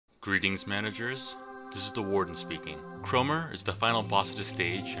Greetings, managers. This is the Warden speaking. Kromer is the final boss of the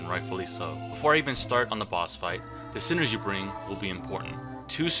stage, and rightfully so. Before I even start on the boss fight, the sinners you bring will be important.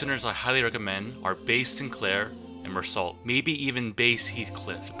 Two sinners I highly recommend are Base Sinclair and Mersault, maybe even Base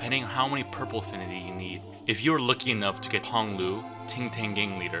Heathcliff, depending on how many purple affinity you need. If you are lucky enough to get Hong Lu, Ting Tang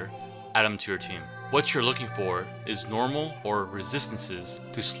Gang leader, add him to your team. What you're looking for is normal or resistances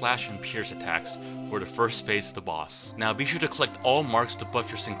to slash and pierce attacks for the first phase of the boss. Now be sure to collect all marks to buff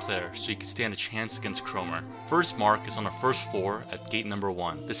your Sinclair so you can stand a chance against Kromer. First mark is on the first floor at gate number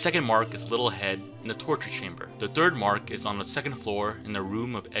 1. The second mark is Little Head in the torture chamber. The third mark is on the second floor in the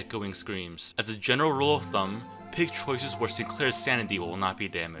room of echoing screams. As a general rule of thumb, pick choices where Sinclair's sanity will not be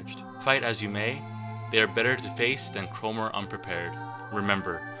damaged. Fight as you may, they are better to face than Kromer unprepared.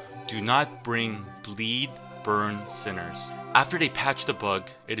 Remember, do not bring bleed, burn sinners. After they patch the bug,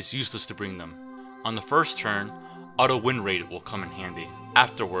 it is useless to bring them. On the first turn, auto win rate will come in handy.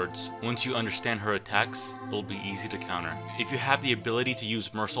 Afterwards, once you understand her attacks, it will be easy to counter. If you have the ability to use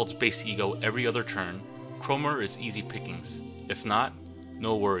Mersault's base ego every other turn, Kromer is easy pickings. If not,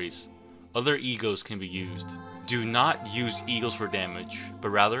 no worries. Other egos can be used. Do not use egos for damage, but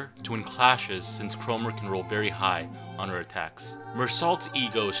rather to win clashes since Kromer can roll very high on her attacks. Mersault's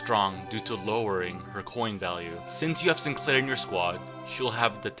ego is strong due to lowering her coin value. Since you have Sinclair in your squad, she'll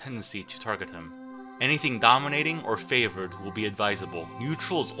have the tendency to target him. Anything dominating or favored will be advisable.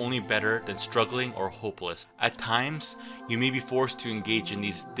 Neutral is only better than struggling or hopeless. At times, you may be forced to engage in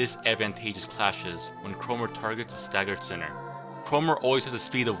these disadvantageous clashes when Kromer targets a staggered sinner. Kromer always has a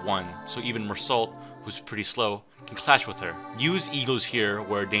speed of 1, so even Mersault, who's pretty slow, can clash with her. Use egos here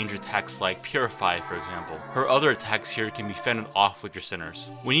where danger attacks like Purify, for example. Her other attacks here can be fended off with your sinners.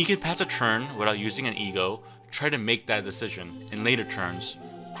 When you can pass a turn without using an ego, try to make that decision. In later turns,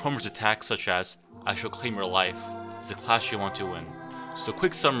 Kromer's attacks such as I Shall Claim Your Life is a clash you want to win. So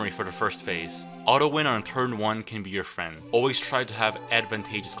quick summary for the first phase. Auto win on turn 1 can be your friend. Always try to have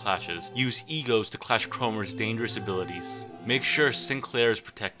advantageous clashes. Use egos to clash Kromer's dangerous abilities. Make sure Sinclair is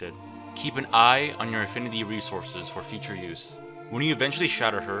protected. Keep an eye on your affinity resources for future use. When you eventually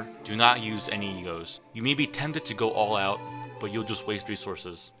shatter her, do not use any egos. You may be tempted to go all out, but you'll just waste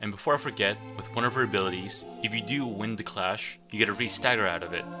resources. And before I forget, with one of her abilities, if you do win the clash, you get a free stagger out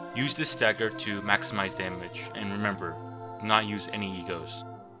of it. Use this stagger to maximize damage, and remember, do not use any egos.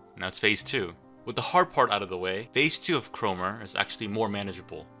 Now it's phase 2. With the hard part out of the way, phase 2 of Kromer is actually more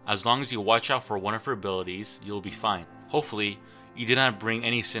manageable. As long as you watch out for one of her abilities, you'll be fine. Hopefully, you did not bring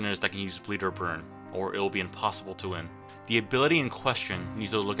any sinners that can use bleed or burn, or it will be impossible to win. The ability in question you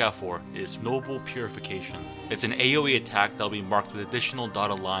need to look out for is Noble Purification. It's an AoE attack that will be marked with additional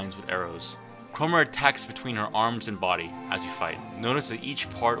dotted lines with arrows. Kromer attacks between her arms and body as you fight. Notice that each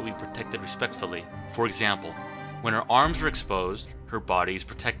part will be protected respectfully. For example, when her arms are exposed, her body is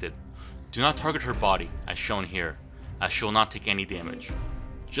protected. Do not target her body, as shown here, as she will not take any damage.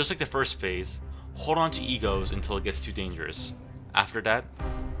 Just like the first phase, hold on to egos until it gets too dangerous. After that,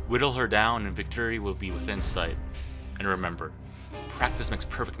 whittle her down and victory will be within sight. And remember, practice makes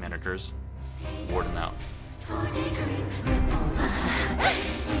perfect, managers. Warden out.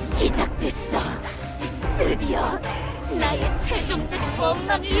 시작됐어. 드디어 나의 최종적인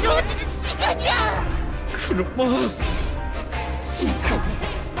원망이 이루어지는 시간이야. 크로머.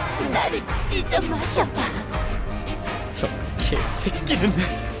 심판해. 나를 찢어 마셔봐. 저 개새끼는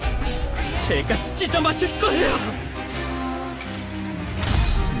제가 찢어 마실 거예요.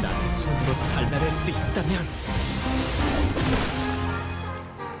 나의 손으로 잘라낼 수 있다면.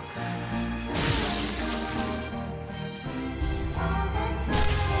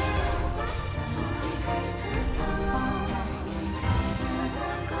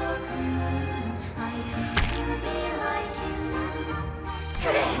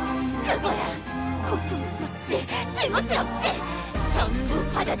 그래, 그거야. 고통스럽지, 증오스럽지.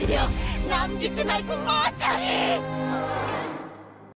 전부 받아들여. 남기지 말고 모조리.